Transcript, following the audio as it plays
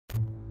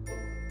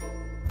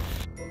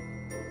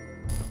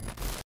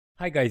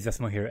Hi guys,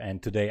 Jasmo here, and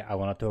today I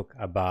want to talk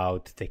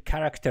about the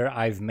character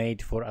I've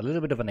made for a little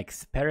bit of an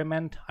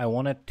experiment. I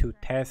wanted to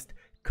test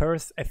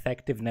curse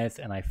effectiveness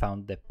and I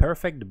found the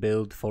perfect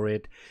build for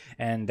it,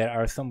 and there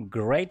are some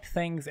great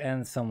things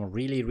and some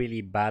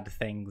really bad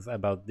things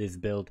about this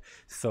build.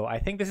 So I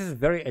think this is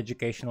very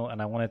educational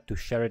and I wanted to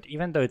share it,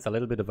 even though it's a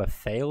little bit of a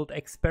failed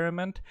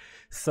experiment.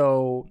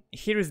 So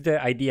here's the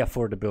idea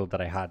for the build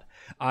that I had.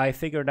 I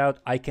figured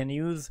out I can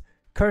use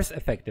curse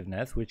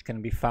effectiveness, which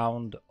can be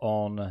found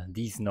on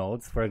these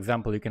nodes. For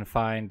example, you can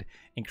find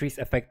increase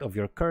effect of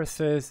your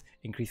curses,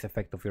 increase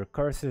effect of your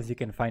curses. You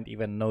can find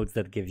even nodes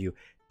that give you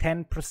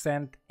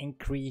 10%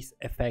 increase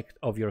effect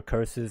of your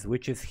curses,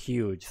 which is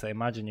huge. So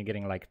imagine you're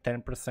getting like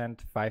 10%,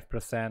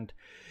 5%.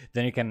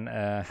 Then you can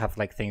have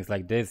like things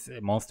like this.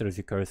 Monsters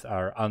you curse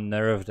are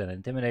unnerved and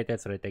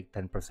intimidated, so they take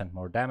 10%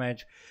 more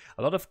damage.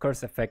 A lot of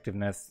curse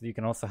effectiveness. You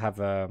can also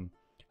have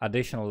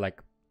additional like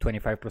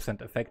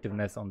 25%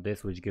 effectiveness on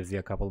this, which gives you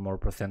a couple more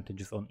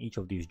percentages on each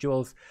of these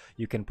jewels.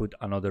 You can put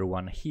another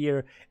one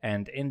here,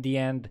 and in the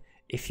end,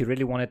 if you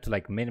really wanted to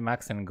like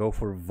min-max and go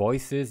for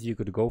voices, you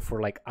could go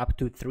for like up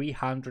to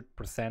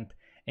 300%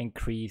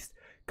 increased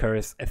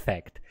curse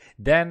effect.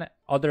 Then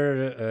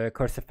other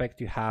curse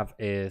effect you have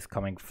is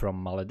coming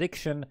from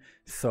malediction,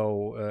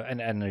 so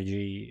an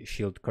energy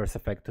shield curse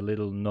effect,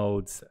 little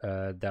nodes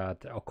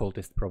that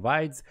occultist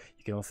provides.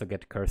 You can also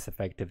get curse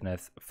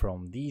effectiveness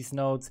from these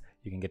nodes.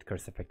 You can get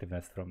curse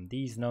effectiveness from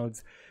these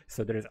nodes.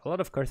 So there is a lot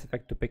of curse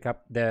effect to pick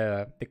up.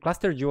 The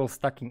cluster jewel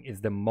stacking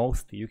is the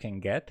most you can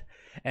get,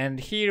 and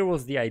here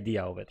was the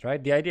idea of it,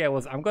 right? The idea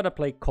was I'm gonna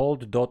play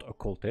cold dot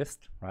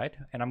occultist, right?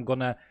 And I'm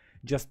gonna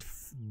just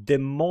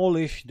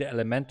demolish the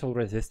elemental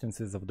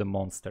resistances of the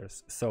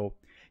monsters. So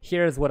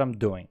here's what I'm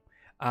doing.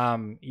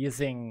 I'm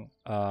using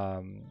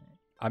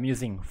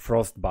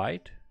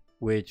frostbite,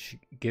 which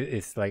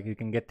is like you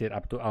can get it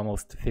up to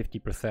almost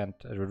 50%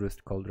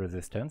 reduced cold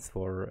resistance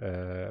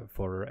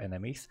for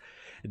enemies.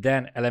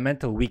 Then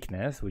elemental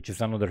weakness, which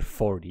is another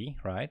 40,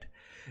 right?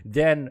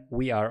 Then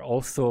we are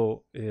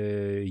also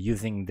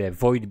using the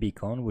void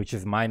beacon, which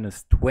is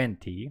minus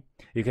 20.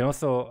 You can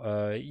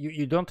also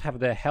you don't have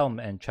the helm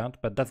enchant,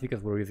 but that's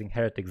because we're using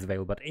heretic's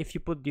veil. But if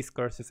you put these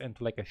curses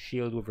into like a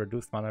shield with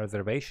reduced mana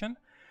reservation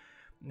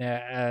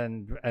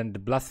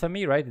and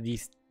blasphemy, right,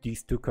 these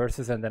two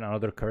curses and then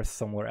another curse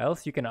somewhere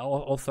else, you can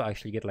also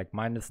actually get like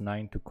minus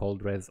 9 to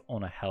cold res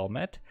on a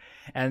helmet.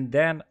 And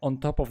then on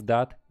top of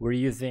that, we're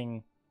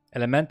using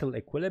elemental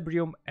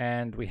equilibrium,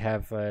 and we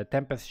have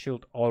tempest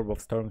shield, orb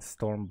of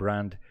storm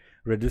brand,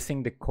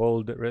 reducing the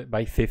cold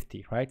by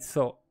 50, right?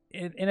 So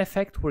in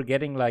effect we're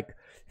getting like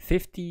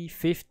 50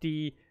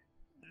 50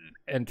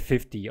 and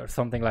 50 or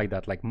something like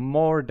that, like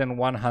more than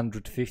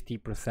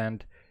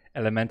 150%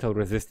 elemental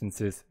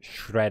resistances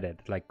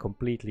shredded, like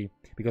completely,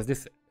 because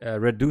this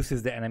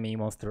reduces the enemy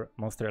monster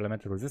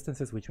elemental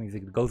resistances, which means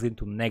it goes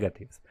into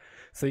negatives.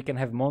 So you can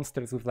have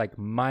monsters with like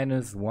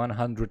minus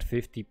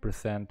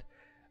 150%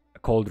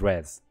 cold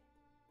res.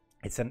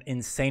 It's an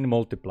insane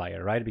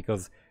multiplier, right?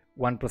 Because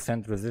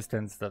 1%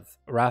 resistance, that's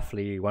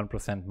roughly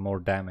 1%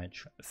 more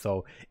damage.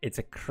 So it's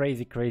a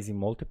crazy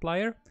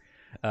multiplier.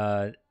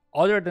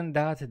 Other than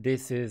that,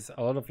 this is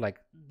a lot of like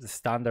the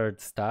standard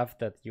stuff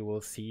that you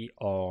will see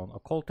on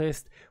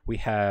occultist. We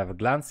have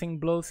glancing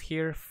blows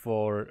here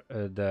for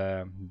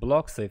the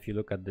block. So if you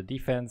look at the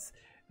defense,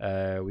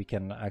 we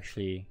can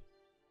actually,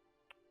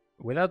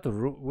 with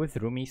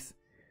roomies,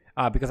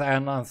 because I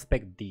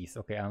unspec these.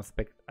 Okay, I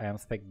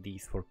unspec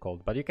these for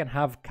cold, but you can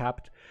have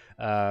capped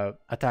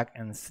attack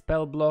and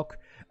spell block.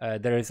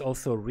 There is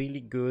also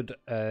really good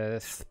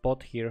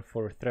spot here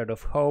for Thread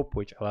of Hope,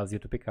 which allows you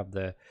to pick up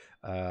the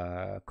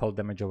cold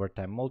damage over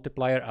time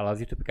multiplier, allows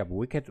you to pick up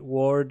Wicked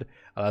Ward,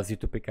 allows you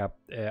to pick up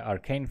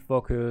Arcane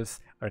Focus,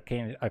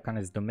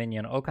 Arcanist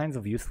Dominion, all kinds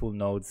of useful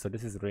nodes. So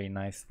this is really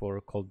nice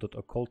for cold dot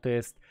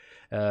occultist,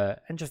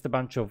 and just a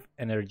bunch of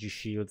energy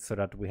shields so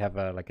that we have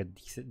like a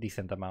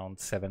decent amount,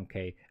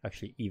 7k,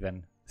 actually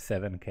even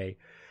 7k.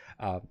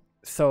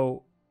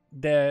 So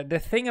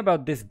the thing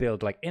about this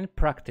build, like in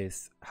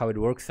practice, how it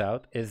works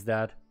out is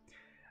that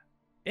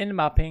in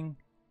mapping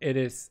it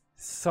is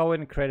so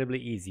incredibly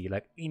easy.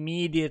 Like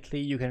immediately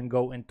you can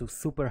go into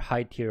super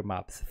high tier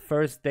maps.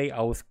 First day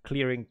I was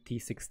clearing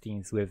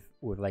T16s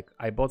with like,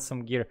 I bought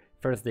some gear,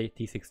 first day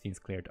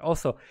T16s cleared.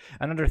 Also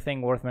another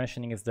thing worth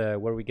mentioning is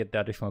where we get the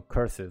additional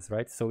curses,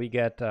 right? So we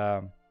get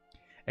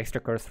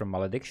extra curse from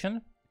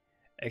malediction,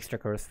 extra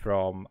curse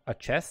from a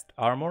chest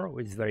armor,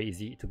 which is very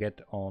easy to get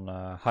on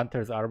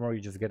hunter's armor. You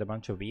just get a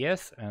bunch of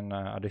ES and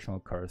additional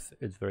curse.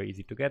 It's very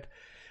easy to get.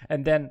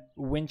 And then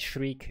Wind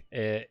Shriek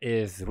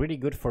is really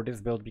good for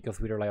this build because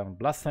we rely on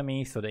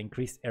blasphemy, so the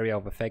increased area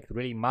of effect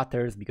really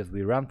matters because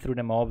we run through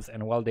the mobs,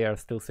 and while they are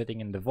still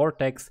sitting in the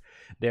vortex,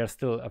 they are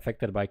still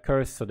affected by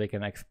curse, so they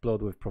can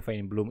explode with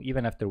profane bloom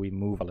even after we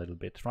move a little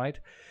bit, right?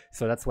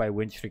 So that's why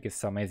Wind Shriek is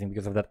so amazing,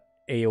 because of that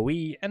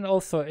AoE, and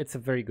also it's a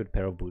very good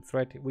pair of boots,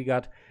 right? We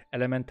got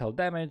elemental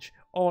damage,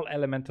 all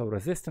elemental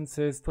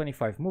resistances,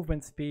 25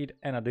 movement speed,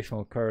 and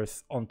additional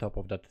curse on top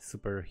of that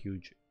super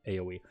huge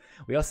AoE.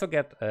 We also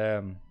get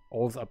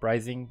All's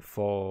Uprising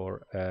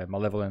for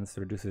Malevolence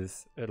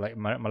reduces,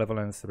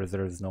 Malevolence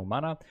reserves no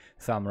mana.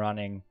 So I'm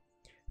running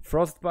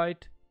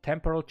Frostbite,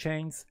 Temporal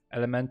Chains,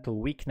 Elemental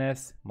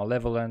Weakness,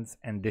 Malevolence,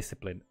 and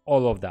Discipline.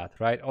 All of that,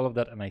 right? All of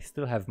that, and I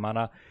still have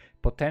mana.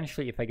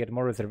 Potentially, if I get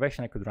more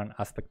reservation, I could run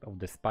Aspect of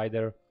the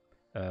Spider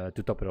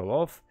to top it all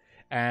off.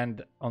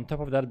 And on top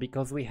of that,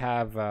 because we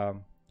have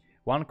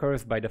one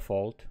curse by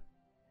default,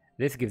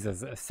 this gives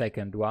us a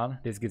second one,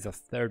 this gives us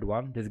third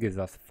one, this gives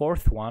us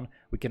fourth one.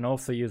 We can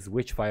also use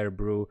Witchfire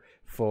Brew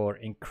for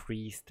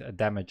increased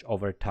damage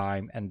over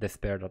time, and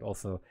Despair that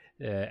also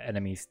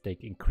enemies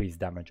take increased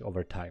damage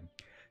over time.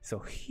 So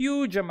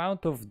huge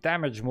amount of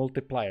damage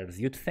multipliers.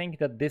 You'd think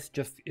that this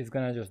just is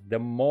gonna just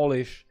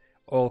demolish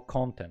all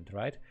content,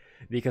 right?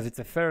 Because it's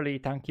a fairly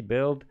tanky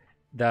build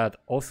that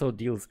also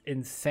deals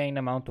insane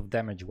amount of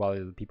damage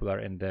while people are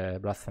in the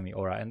Blasphemy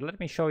aura. And let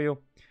me show you,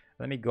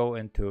 let me go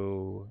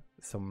into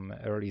some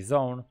early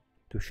zone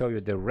to show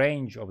you the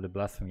range of the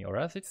Blasphemy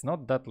auras. It's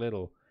not that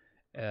little.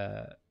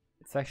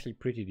 It's actually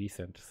pretty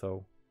decent.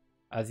 So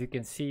as you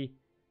can see,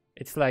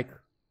 it's like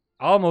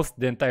almost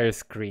the entire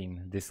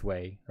screen this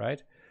way,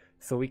 right?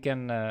 So we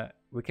can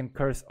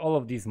curse all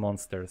of these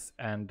monsters,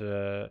 and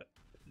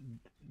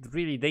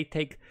really they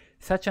take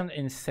such an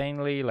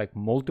insanely like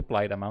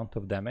multiplied amount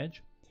of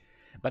damage.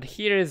 But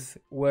here is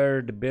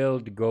where the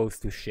build goes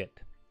to shit.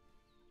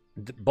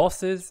 The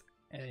bosses,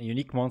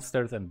 unique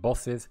monsters and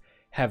bosses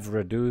have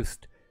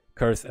reduced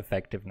curse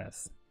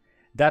effectiveness.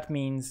 That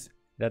means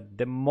that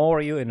the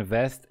more you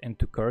invest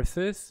into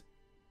curses,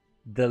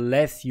 the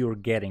less you're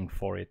getting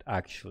for it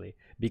actually,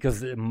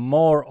 because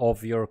more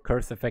of your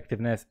curse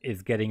effectiveness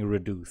is getting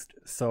reduced.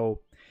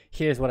 So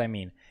here's what I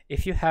mean.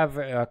 If you have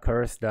a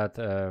curse that,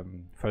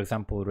 for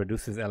example,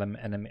 reduces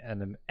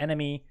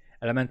enemy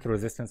elemental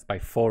resistance by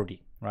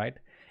 40, right?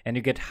 And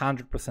you get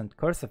 100%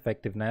 curse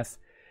effectiveness,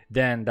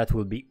 then that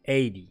will be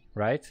 80,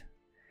 right?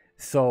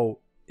 So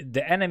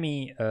the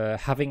enemy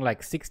having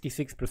like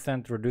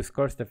 66% reduced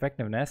curse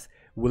effectiveness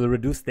will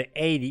reduce the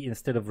 80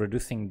 instead of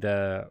reducing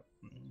the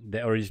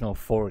original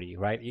 40,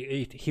 right?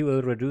 He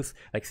will reduce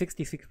like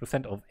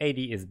 66% of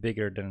 80 is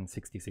bigger than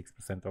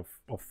 66%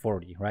 of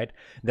 40, right?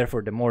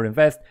 Therefore, the more you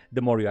invest,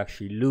 the more you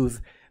actually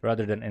lose,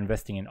 rather than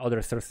investing in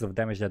other sources of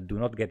damage that do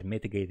not get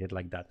mitigated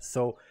like that.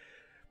 So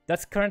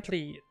that's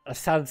currently a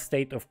sad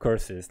state of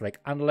curses.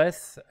 Like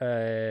unless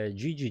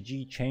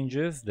GGG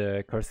changes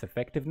the curse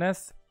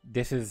effectiveness,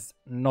 this is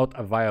not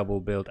a viable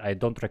build. I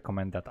don't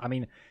recommend that. I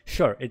mean,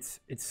 sure, it's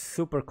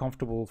super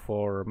comfortable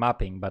for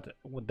mapping, but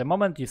the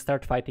moment you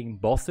start fighting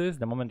bosses,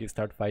 the moment you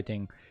start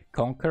fighting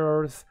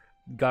conquerors,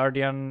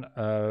 guardian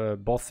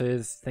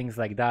bosses, things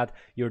like that,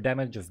 your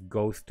damage just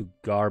goes to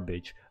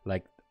garbage.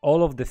 Like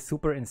all of the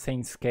super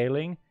insane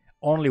scaling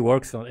only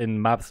works in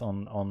maps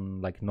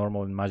on like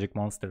normal and magic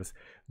monsters.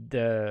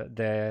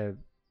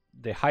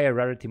 The higher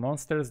rarity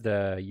monsters,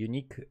 the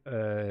unique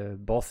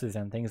bosses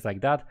and things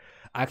like that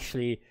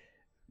actually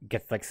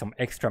get like some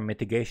extra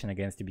mitigation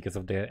against you because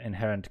of the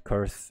inherent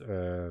curse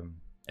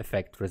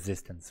effect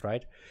resistance,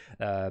 right?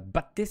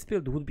 But this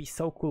build would be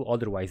so cool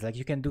otherwise. Like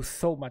you can do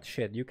so much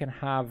shit. You can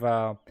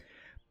have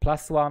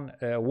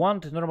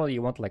 +1 normally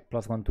you want like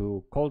 +1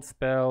 to cold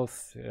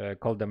spells,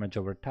 cold damage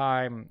over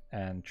time,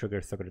 and trigger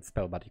socketed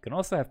spell, but you can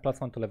also have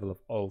 +1 to level of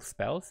all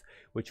spells,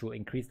 which will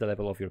increase the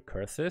level of your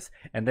curses.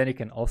 And then you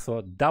can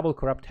also double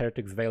corrupt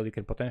Heretic's Veil. You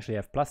can potentially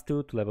have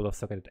 +2 to level of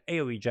socketed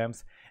AoE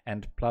gems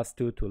and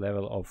 +2 to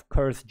level of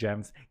curse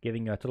gems,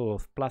 giving you a total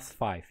of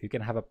 +5. You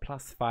can have a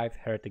 +5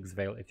 Heretic's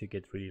Veil if you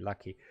get really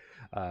lucky,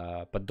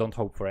 but don't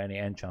hope for any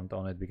enchant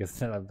on it, because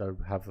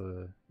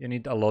you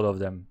need a lot of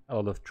them, a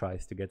lot of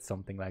tries to get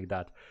something like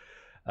that.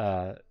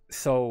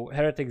 So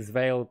Heretic's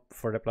Veil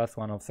for the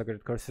 +1 of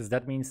sacred curses,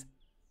 that means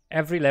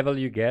every level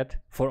you get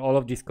for all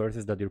of these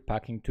curses that you're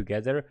packing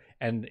together,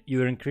 and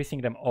you're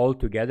increasing them all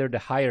together, the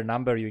higher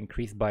number you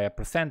increase by a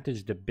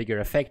percentage, the bigger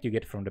effect you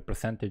get from the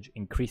percentage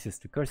increases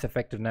to curse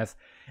effectiveness,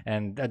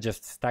 and that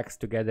just stacks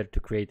together to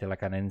create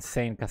like an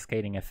insane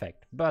cascading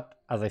effect. But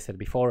as I said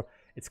before,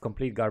 it's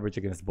complete garbage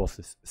against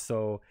bosses.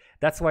 So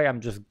that's why I'm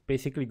just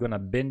basically gonna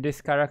bin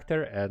this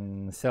character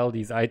and sell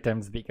these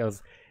items,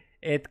 because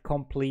it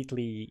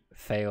completely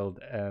failed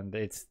and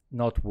it's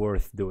not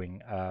worth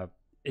doing.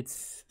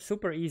 It's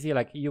super easy.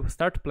 Like you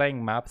start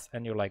playing maps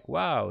and you're like,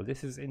 wow,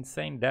 this is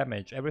insane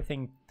damage.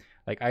 Everything,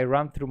 like I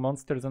run through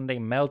monsters and they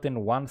melt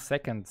in 1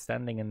 second,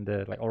 standing in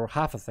the like, or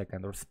half a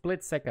second or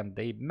split second,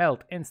 they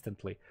melt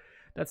instantly.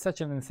 That's such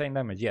an insane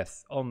damage.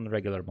 Yes, on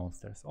regular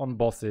monsters. On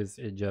bosses,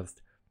 it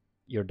just,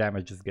 your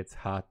damage just gets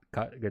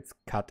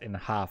cut in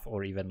half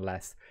or even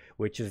less,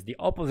 which is the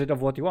opposite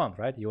of what you want,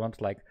 right? You want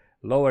like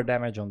lower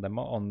damage on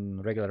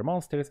on regular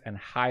monsters and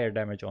higher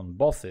damage on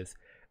bosses.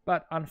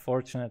 But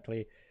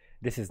unfortunately,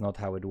 this is not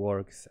how it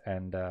works,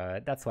 and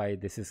that's why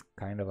this is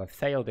kind of a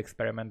failed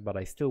experiment, but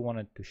I still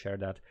wanted to share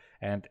that.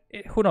 And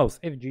who knows,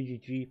 if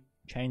GGG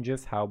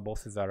changes how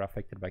bosses are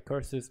affected by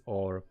curses,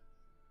 or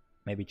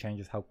maybe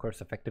changes how curse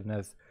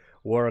effectiveness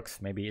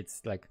works, maybe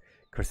it's like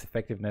curse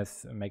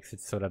effectiveness makes it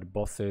so that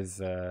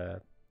bosses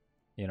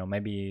you know,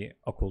 maybe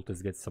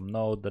occultists get some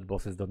node that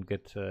bosses don't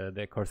get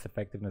the curse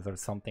effectiveness or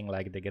something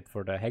like they get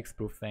for the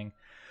hexproof thing.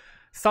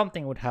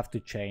 Something would have to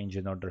change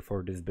in order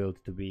for this build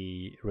to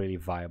be really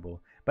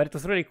viable. But it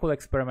was a really cool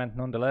experiment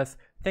nonetheless.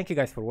 Thank you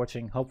guys for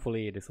watching.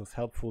 Hopefully this was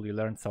helpful. You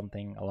learned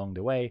something along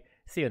the way.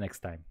 See you next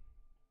time.